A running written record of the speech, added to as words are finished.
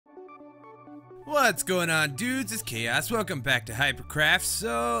What's going on, dudes? It's Chaos. Welcome back to Hypercraft.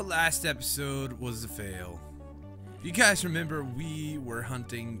 So, last episode was a fail. If you guys remember, we were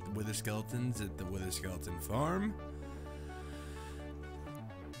hunting wither skeletons at the wither skeleton farm.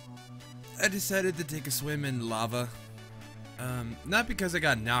 I decided to take a swim in lava. Not because I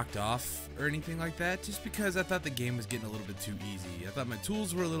got knocked off or anything like that, just because I thought the game was getting a little bit too easy. I thought my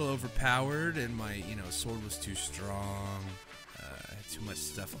tools were a little overpowered and my, sword was too strong. I had too much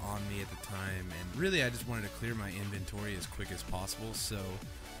stuff on me at the time, and really I just wanted to clear my inventory as quick as possible, so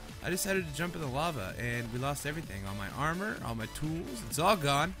I decided to jump in the lava, and we lost everything. All my armor, all my tools, it's all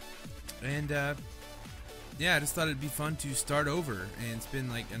gone. And yeah, I just thought it'd be fun to start over and spend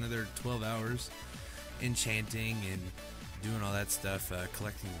like another 12 hours enchanting and doing all that stuff,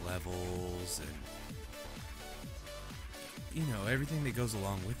 collecting levels and everything that goes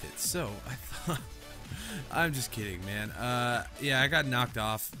along with it. So I thought I'm just kidding, man. Yeah, I got knocked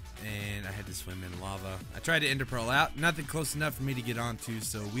off and I had to swim in lava. I tried to ender pearl out, nothing close enough for me to get onto,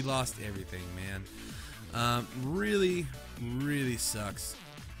 so we lost everything, man. Really sucks.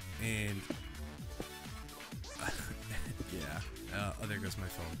 And yeah, oh, there goes my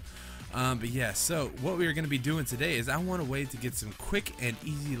phone. But yeah, so what we're going to be doing today is I want a way to get some quick and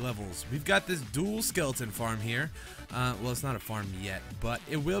easy levels. We've got this dual skeleton farm here. Well, it's not a farm yet, but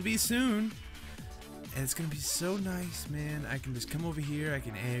it will be soon. And it's going to be so nice, man. I can just come over here, I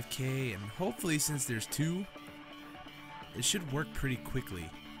can AFK, and hopefully since there's two, it should work pretty quickly.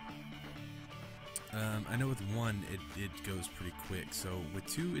 I know with one, it goes pretty quick, so with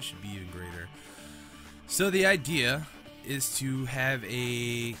two, it should be even greater. So the idea is to have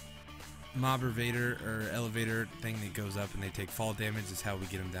a mob elevator thing that goes up and they take fall damage. Is how we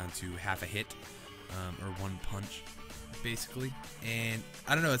get them down to half a hit, or one punch, basically. And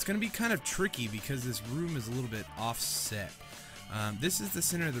I don't know, it's gonna be kind of tricky because this room is a little bit offset. This is the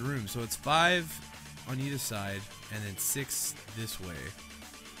center of the room, so it's 5 on either side and then 6 this way.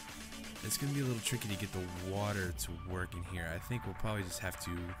 It's gonna be a little tricky to get the water to work in here. I think we'll probably just have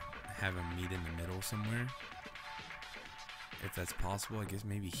to have them meet in the middle somewhere, if that's possible. I guess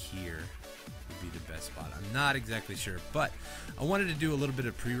maybe here would be the best spot. I'm not exactly sure, but I wanted to do a little bit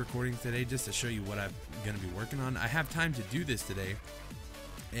of pre-recording today just to show you what I'm going to be working on. I have time to do this today,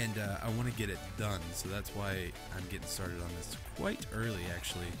 and I want to get it done, so that's why I'm getting started on this quite early,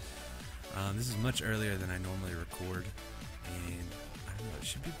 actually. This is much earlier than I normally record, and I don't know, it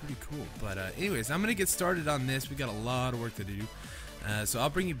should be pretty cool. But anyways, I'm going to get started on this. We got a lot of work to do. So I'll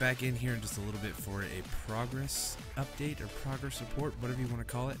bring you back in here in just a little bit for a progress update or progress report, whatever you want to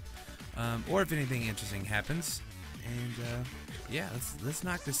call it, or if anything interesting happens. And yeah, let's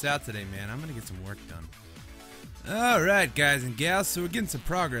knock this out today, man. I'm gonna get some work done. All right, guys and gals. So we're getting some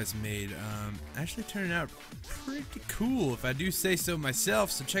progress made. Actually turning out pretty cool, if I do say so myself.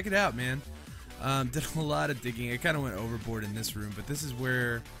 So check it out, man. Did a lot of digging. I kind of went overboard in this room, but this is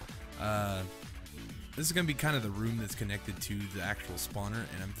where. This is going to be kind of the room that's connected to the actual spawner,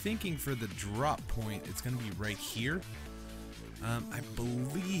 and I'm thinking for the drop point, it's going to be right here. I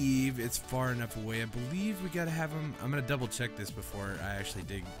believe it's far enough away. I believe we got to have them. I'm going to double check this before I actually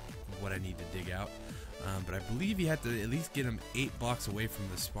dig what I need to dig out. But I believe you have to at least get them 8 blocks away from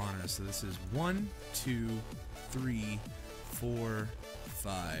the spawner. So this is 1, 2, 3, 4,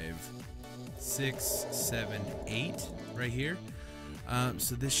 5, 6, 7, 8 right here.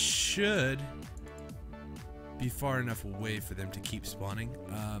 So this should be far enough away for them to keep spawning.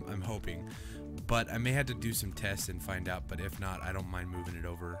 I'm hoping, but I may have to do some tests and find out. But if not, I don't mind moving it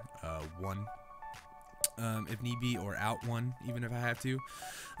over 1 if need be, or out 1 even if I have to.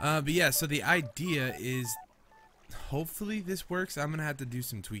 But yeah, so the idea is hopefully this works. I'm gonna have to do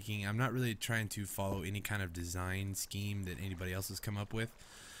some tweaking. I'm not really trying to follow any kind of design scheme that anybody else has come up with.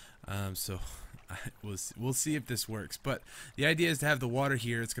 So we'll see if this works. But the idea is to have the water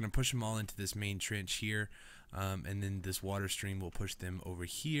here. It's gonna push them all into this main trench here. And then this water stream will push them over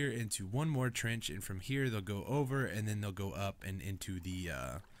here into one more trench, and from here they'll go over, and then they'll go up and into the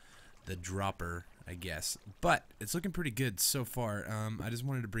dropper, I guess. But it's looking pretty good so far. I just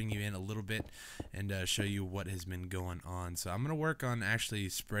wanted to bring you in a little bit and show you what has been going on. So I'm gonna work on actually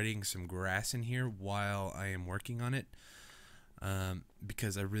spreading some grass in here while I am working on it,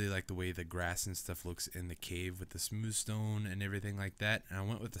 because I really like the way the grass and stuff looks in the cave with the smooth stone and everything like that. And I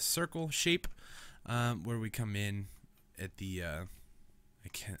went with the circle shape. Where we come in at the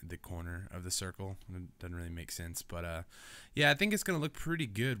corner of the circle. It doesn't really make sense, but yeah, I think it's gonna look pretty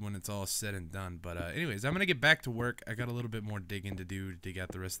good when it's all said and done. But anyways, I'm gonna get back to work. I got a little bit more digging to do to dig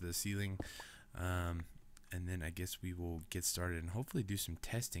out the rest of the ceiling, and then I guess we will get started and hopefully do some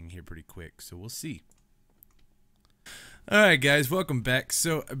testing here pretty quick. So we'll see. Alright guys, welcome back.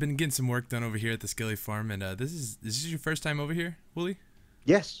 So I've been getting some work done over here at the Skelly farm, and this is your first time over here, Wooly?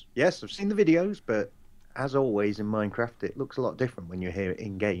 Yes, yes, I've seen the videos, but as always in Minecraft, it looks a lot different when you're here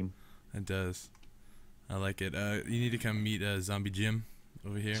in game. It does. I like it. You need to come meet Zombie Jim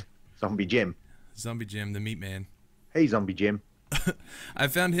over here. Zombie Jim. Zombie Jim, the meat man. Hey, Zombie Jim. I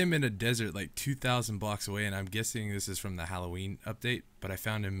found him in a desert like 2,000 blocks away, and I'm guessing this is from the Halloween update, but I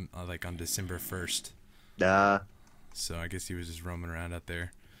found him like on December 1st. Uh, So I guess he was just roaming around out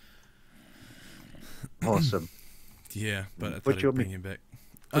there. awesome. Yeah, but I What thought do I'd you want bring me? him back.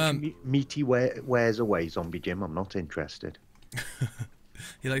 What meaty wears away, Zombie Jim? I'm not interested.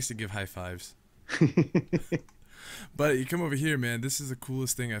 He likes to give high fives. But you come over here, man. This is the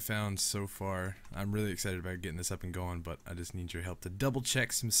coolest thing I found so far. I'm really excited about getting this up and going, but I just need your help to double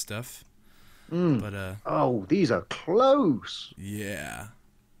check some stuff. Mm. But Oh, these are close. yeah.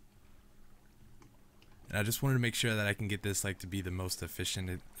 And I just wanted to make sure that I can get this like to be the most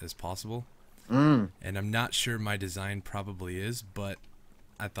efficient as possible. Mm. And I'm not sure my design probably is, but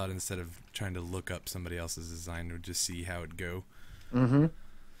I thought instead of trying to look up somebody else's design, we'd just see how it'd go. Mm-hmm.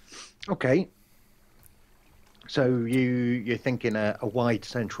 Okay. So you're thinking a wide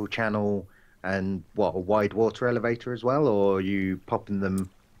central channel and what, a wide water elevator as well, or are you popping them?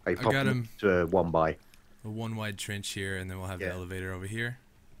 Are you I popping got them him to a one by? a one wide trench here, and then we'll have the Yeah. elevator over here.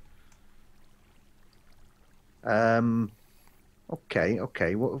 Um. Okay.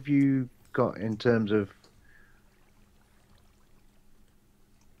 Okay. What have you got in terms of?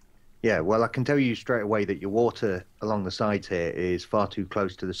 Yeah. Well, I can tell you straight away that your water along the sides here is far too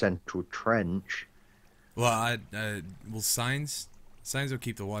close to the central trench. Well, well, signs will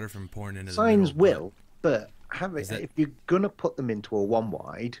keep the water from pouring into the middle, Signs but will, but have is it, that if you're gonna put them into a one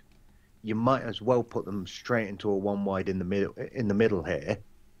wide, you might as well put them straight into a one wide in the middle here,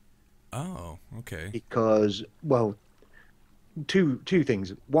 oh, okay. because well, two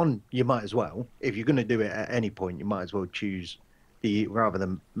things. One, you might as well, if you're gonna do it at any point, you might as well choose the rather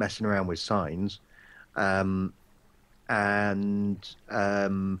than messing around with signs. Um, and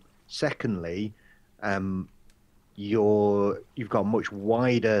secondly, um, you've got a much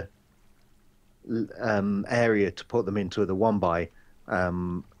wider area to put them into the one by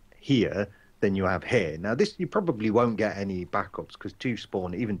here than you have here. Now, this you probably won't get any backups because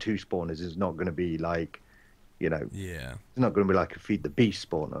even two spawners is not going to be like, Yeah. it's not going to be like a feed the beast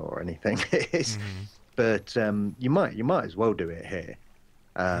spawner or anything. It's, Hmm. but you might as well do it here.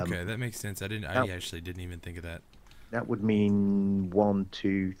 Um, Okay, that makes sense. that I actually didn't even think of that. that would mean 1,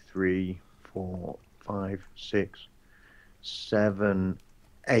 2, 3, 4, 5, 6, 7,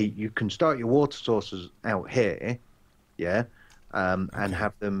 8. You can start your water sources out here, yeah, and Okay.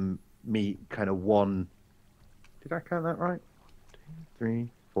 have them meet kind of one. Did I count that right? 2, 3,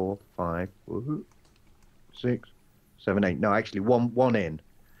 4, 5, 6, 7, 8. No, actually, one in.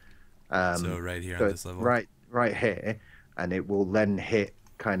 So Um, right here on so this level. right here, and it will then hit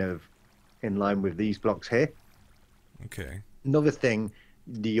kind of in line with these blocks here. Okay. Another thing,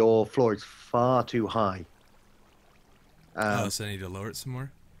 your floor is far too high. Oh, Um, so I need to lower it some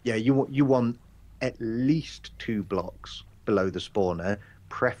more? yeah, you want at least 2 blocks below the spawner,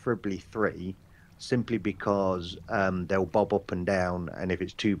 preferably 3, simply because they'll bob up and down, and if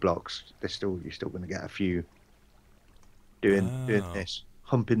it's 2 blocks, you're still going to get a few doing Oh. this,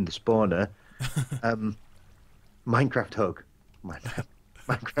 humping the spawner. Um, Minecraft hug, My-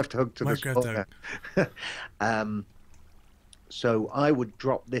 Minecraft hug to the Minecraft hug. spawner. um, so I would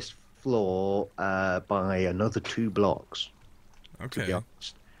drop this floor by another 2 blocks, to be Okay.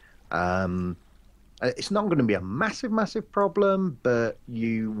 honest. Um, it's not going to be a massive problem, but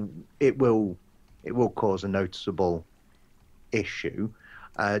it will cause a noticeable issue.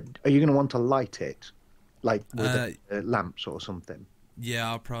 Are you going to want to light it, like with Uh, lamps or something? yeah,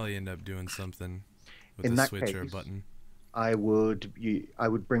 I'll probably end up doing something with In a that switch or a case, button. I would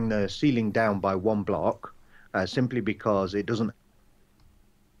bring the ceiling down by 1 block, simply because it doesn't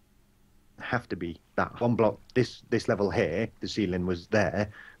have to be that 1 block. This level here, the ceiling was there,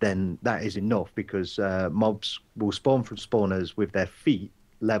 then that is enough because mobs will spawn from spawners with their feet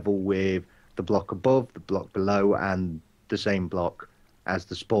level with the block above, the block below, and the same block as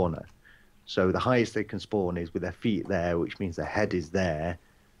the spawner. So the highest they can spawn is with their feet there, which means their head is there,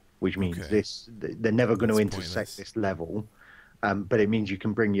 which means Okay. they're never going to That's intersect pointless. this level. But it means you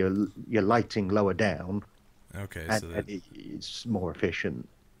can bring your lighting lower down, Okay, and, so that it's more efficient.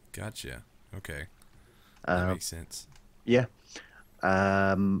 gotcha. Okay. That Um, makes sense. yeah.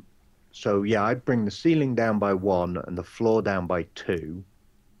 Um, so yeah, I'd bring the ceiling down by 1 and the floor down by 2.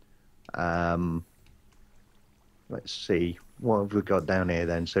 Um, let's see. what have we got down here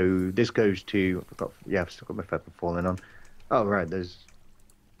then? So this goes to, yeah, I've still got my feather falling on. Oh, right,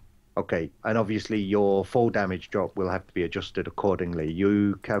 okay. And obviously your fall damage drop will have to be adjusted accordingly.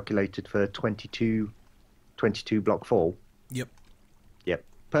 You calculated for 22 block fall. Yep. Yep,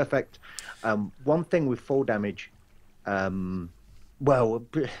 perfect. One thing with fall damage, well,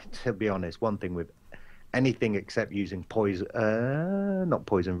 to be honest, one thing with anything except using poison, not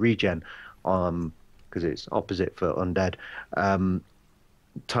poison, regen, because it's opposite for undead,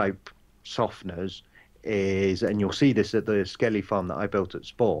 type softeners is, and you'll see this at the Skelly farm that I built at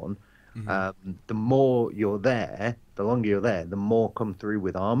spawn. The more you're there, the longer you're there, the more come through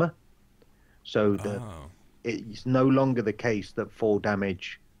with armor. So it's no longer the case that fall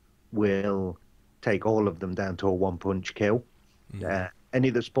damage will take all of them down to a one punch kill. Any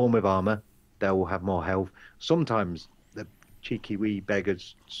that spawn with armor, they'll have more health. Sometimes the cheeky wee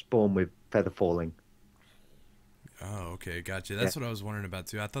beggars spawn with feather falling. Oh, okay, gotcha. That's what I was wondering about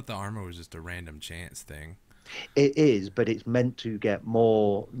too. I thought the armor was just a random chance thing. It is, but it's meant to get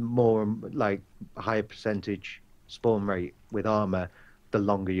more like higher percentage spawn rate with armor the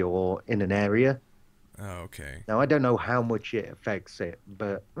longer you're in an area. Oh, okay. Now I don't know how much it affects it,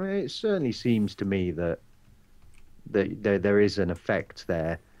 but it certainly seems to me that there is an effect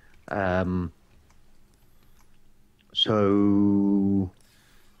there. So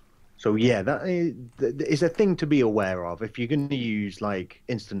yeah, that is a thing to be aware of. If you're going to use like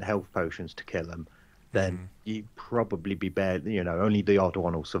instant health potions to kill them, then you probably be only the odd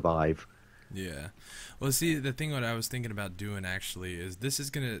one will survive. Yeah. Well, see, the thing what I was thinking about doing actually is this is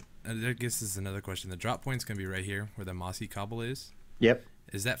gonna. I guess this is another question. The drop point's gonna be right here where the mossy cobble is. Yep.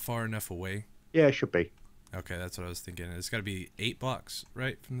 Is that far enough away? Yeah, it should be. Okay, that's what I was thinking. It's got to be 8 blocks,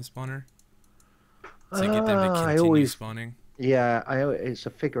 right, from the spawner, to get them to continue spawning. Yeah, it's a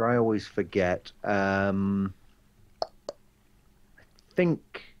figure I always forget. I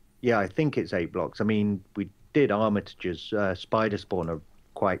think it's 8 blocks. I mean, we did Armitage's spider spawner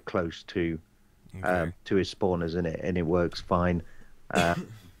quite close to his spawners in it, and it works fine. I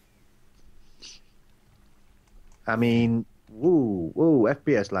mean, woo,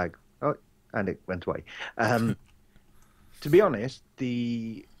 FPS lag. Oh, and it went away. To be honest,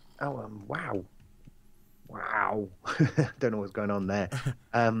 wow. Don't know what's going on there.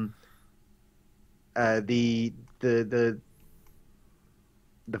 The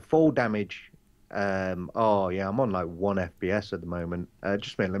fall damage. Oh yeah, I'm on like 1 FPS at the moment.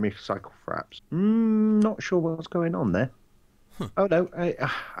 Just a minute, let me cycle fraps. Not sure what's going on there. Oh no,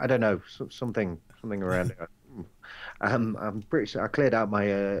 I don't know. Something around it. I'm pretty sure I cleared out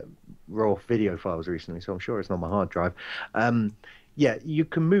my raw video files recently, so I'm sure it's not my hard drive. Yeah, you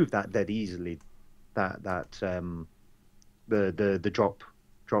can move that dead easily. The drop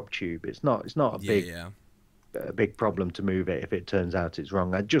tube. It's not a big problem to move it if it turns out it's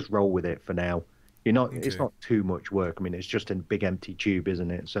wrong. I'd just roll with it for now. It's not too much work. I mean, it's just a big empty tube,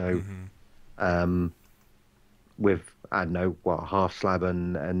 isn't it? So, with I don't know what, half slab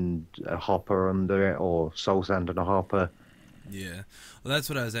and a hopper under it, or soul sand and a hopper. Yeah, well, that's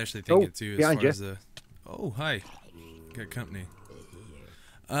what I was actually thinking too. As far you. as the hi, got company.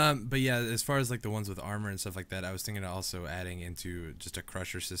 But yeah, as far as like the ones with armor and stuff like that, I was thinking of also adding into just a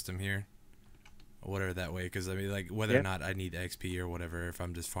crusher system here, or whatever that way. Because I mean, like whether or not I need XP or whatever, if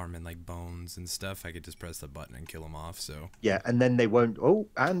I'm just farming like bones and stuff, I could just press the button and kill them off. So yeah, and then they won't. Oh,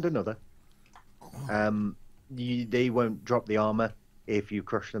 and another. They won't drop the armor if you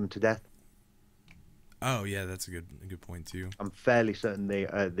crush them to death. Oh yeah, that's a good point too. I'm fairly certain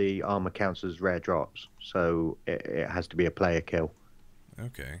the armor counts as rare drops, so it has to be a player kill.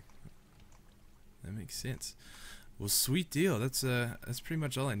 Okay, that makes sense. Well, sweet deal. That's pretty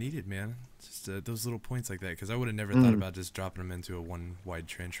much all I needed, man. Just those little points like that, because I would have never thought about just dropping them into a one wide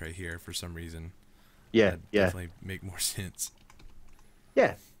trench right here for some reason. Yeah, that'd definitely make more sense.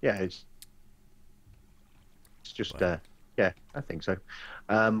 Yeah, it's just yeah, I think so.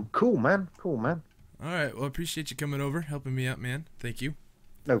 Cool, man. All right, well, I appreciate you coming over, helping me out, man. Thank you.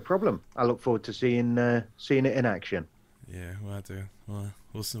 No problem. I look forward to seeing it in action. Yeah, we'll have to. Well,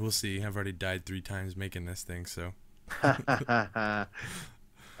 we'll see. I've already died 3 times making this thing, so.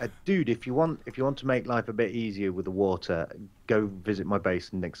 Dude, if you want to make life a bit easier with the water, go visit my base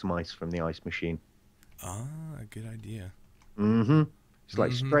and nick some ice from the ice machine. Ah, good idea. It's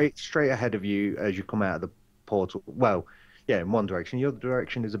like straight ahead of you as you come out of the portal. Well, yeah, in one direction. The other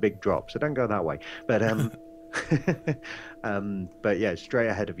direction is a big drop, so don't go that way. But but yeah, straight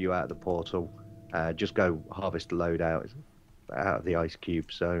ahead of you out of the portal. Just go harvest the load out of the ice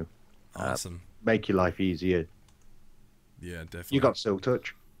cube. So awesome. Make your life easier. Yeah, definitely. You got Soul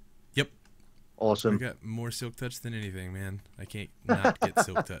Touch? Yep. I Awesome. got more silk touch than anything, man. I can't not get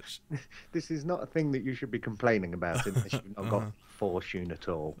silk touch. This is not a thing that you should be complaining about unless you've not got Uh-huh. fortune at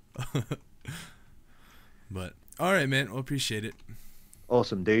all. But all right, man. Well, appreciate it.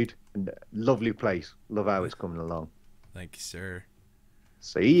 Awesome, dude. And lovely place. Love how it's coming along. Thank you, sir.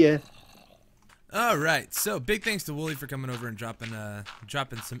 See ya. All right, so big thanks to Wooly for coming over and dropping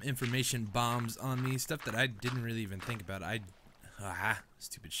some information bombs on me, stuff that I didn't really even think about.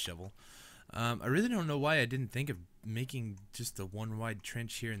 Stupid shovel. I really don't know why I didn't think of making just the one wide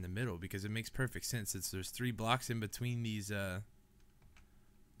trench here in the middle, because it makes perfect sense. There's 3 blocks in between these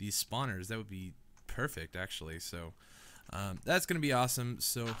spawners. That would be perfect, actually. So that's gonna be awesome.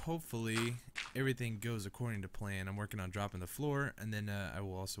 So hopefully everything goes according to plan. I'm working on dropping the floor, and then I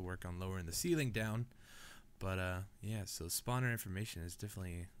will also work on lowering the ceiling down. But yeah, so spawner information is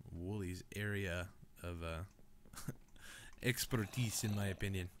definitely Wooly's area of expertise, in my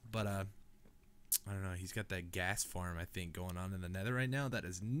opinion. But I don't know, he's got that gas farm, I think, going on in the nether right now. That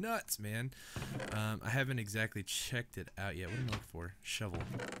is nuts, man. I haven't exactly checked it out yet. What am I looking for? Shovel.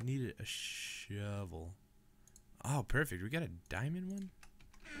 I needed a shovel. Oh, perfect. We got a diamond one?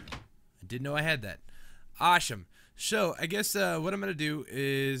 I didn't know I had that. Awesome. So, I guess what I'm going to do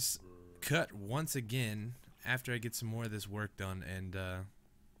is cut once again after I get some more of this work done, and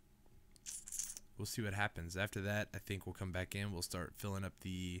we'll see what happens. After that, I think we'll come back in. We'll start filling up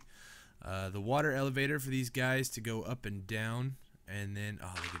the water elevator for these guys to go up and down. And then,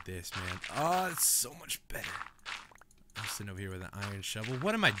 oh, look at this, man. Oh, it's so much better. I'm sitting over here with an iron shovel.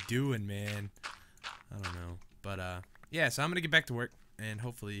 What am I doing, man? I don't know. But, yeah, so I'm going to get back to work, and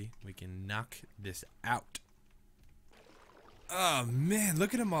hopefully we can knock this out. Oh, man,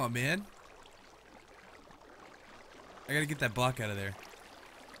 look at them all, man. I got to get that block out of there.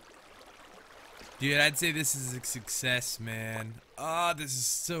 Dude, I'd say this is a success, man. Oh, this is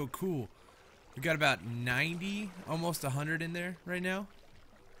so cool. We got about 90, almost 100 in there right now.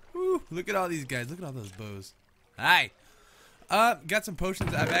 Woo, look at all these guys. Look at all those bows. Hi. Got some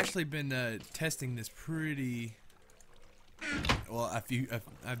potions. I've actually been testing this pretty well.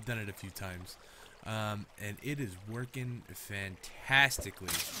 I've done it a few times, and it is working fantastically.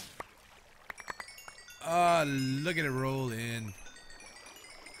 Oh, look at it roll in.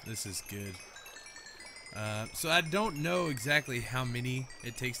 This is good. So I don't know exactly how many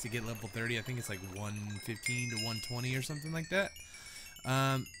it takes to get level 30. I think it's like 115 to 120 or something like that.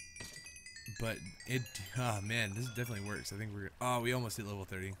 But it, oh man, this definitely works. I think we almost hit level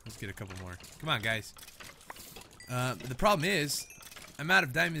 30. Let's get a couple more. Come on, guys. The problem is, I'm out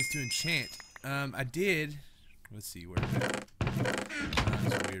of diamonds to enchant. I did, let's see, where is it?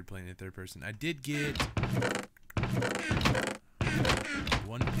 It's weird playing in third person. I did get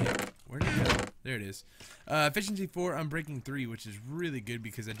one pick. Where'd it go? There it is. Efficiency 4, Unbreaking 3, which is really good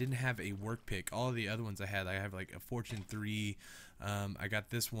because I didn't have a work pick. All the other ones I have like a Fortune 3. I got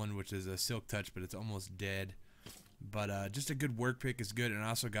this one, which is a Silk Touch, but it's almost dead. But just a good work pick is good, and I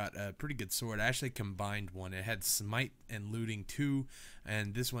also got a pretty good sword. I actually combined one. It had Smite and Looting 2,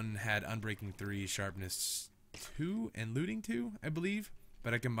 and this one had Unbreaking 3, Sharpness 2, and Looting 2, I believe.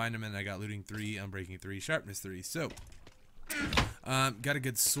 But I combined them, and I got Looting 3, Unbreaking 3, Sharpness 3. So, got a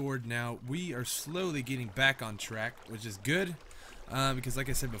good sword now. We are slowly getting back on track, which is good, because like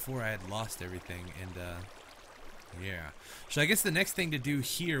I said before, I had lost everything, and yeah. So I guess the next thing to do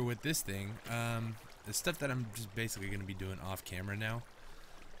here with this thing, the stuff that I'm just basically going to be doing off camera now,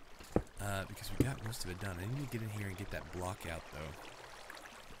 because we got most of it done. I need to get in here and get that block out, though.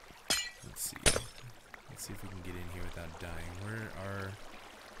 Let's see. Let's see if we can get in here without dying. Where are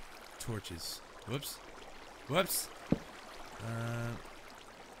torches? Whoops. Whoops.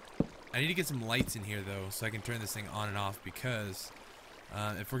 I need to get some lights in here, though, so I can turn this thing on and off, because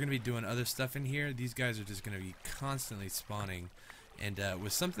if we're going to be doing other stuff in here, these guys are just going to be constantly spawning. And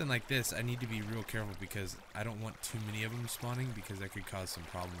with something like this, I need to be real careful, because I don't want too many of them spawning, because that could cause some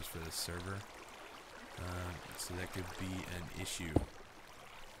problems for the server. So that could be an issue.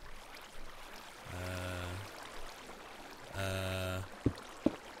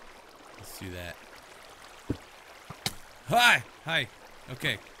 Let's do that. Hi! Hi!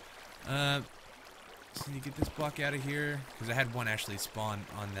 Okay. Just need to get this block out of here, because I had one actually spawn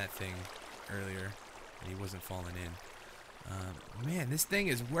on that thing earlier, and he wasn't falling in. Man, this thing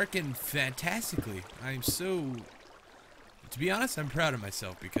is working fantastically. I'm so... To be honest, I'm proud of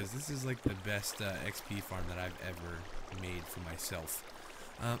myself, because this is like the best XP farm that I've ever made for myself.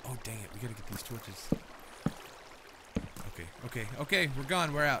 Oh, dang it. We gotta get these torches. Okay, we're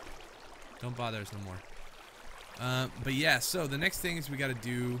gone. We're out. Don't bother us no more. But yeah, so the next thing is we gotta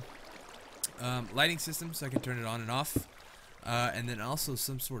do lighting system, so I can turn it on and off. and then also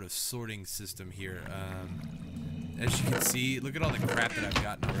some sort of sorting system here. As you can see, look at all the crap that I've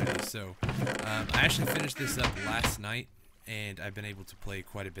gotten already. So I actually finished this up last night, and I've been able to play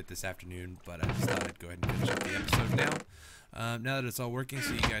quite a bit this afternoon, but I just thought I'd go ahead and finish up the episode now. Now that it's all working,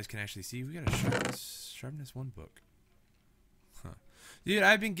 so you guys can actually see, we got a sharpness 1 book. Huh. Dude,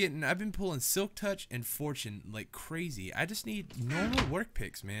 I've been pulling Silk Touch and Fortune like crazy. I just need normal work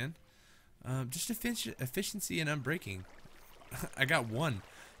picks, man. Just efficiency and unbreaking. I got 1.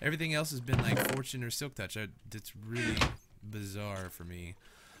 Everything else has been like Fortune or Silk Touch. It's really bizarre for me.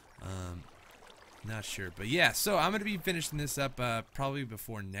 Not sure, but yeah. So I'm gonna be finishing this up probably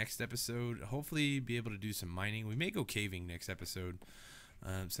before next episode. Hopefully, be able to do some mining. We may go caving next episode.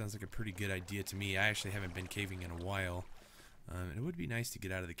 Sounds like a pretty good idea to me. I actually haven't been caving in a while. It would be nice to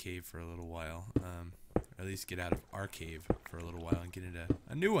get out of the cave for a little while. Or at least get out of our cave for a little while and get into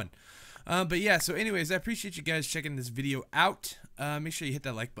a new one. But yeah, so anyways, I appreciate you guys checking this video out. Make sure you hit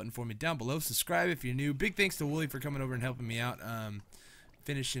that like button for me down below. Subscribe if you're new. Big thanks to Wooly for coming over and helping me out.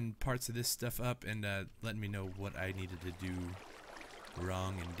 Finishing parts of this stuff up and letting me know what I needed to do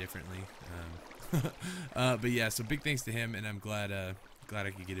wrong and differently. But yeah, so big thanks to him, and I'm glad I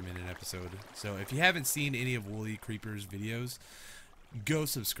could get him in an episode. So if you haven't seen any of Wooly Creeper's videos, go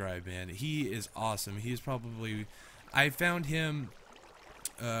subscribe, man. He is awesome. He is probably... I found him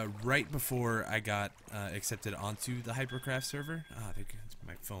right before I got accepted onto the Hypercraft server. It's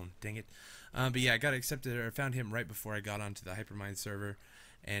my phone, dang it. But yeah, I got accepted, or found him right before I got onto the Hypermine server,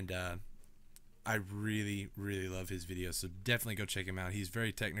 and I really, really love his videos, so definitely go check him out. He's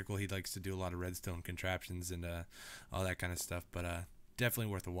very technical. He likes to do a lot of redstone contraptions and all that kind of stuff, but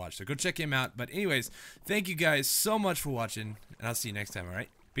definitely worth a watch, so go check him out. But anyways, thank you guys so much for watching, and I'll see you next time, alright?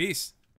 Peace!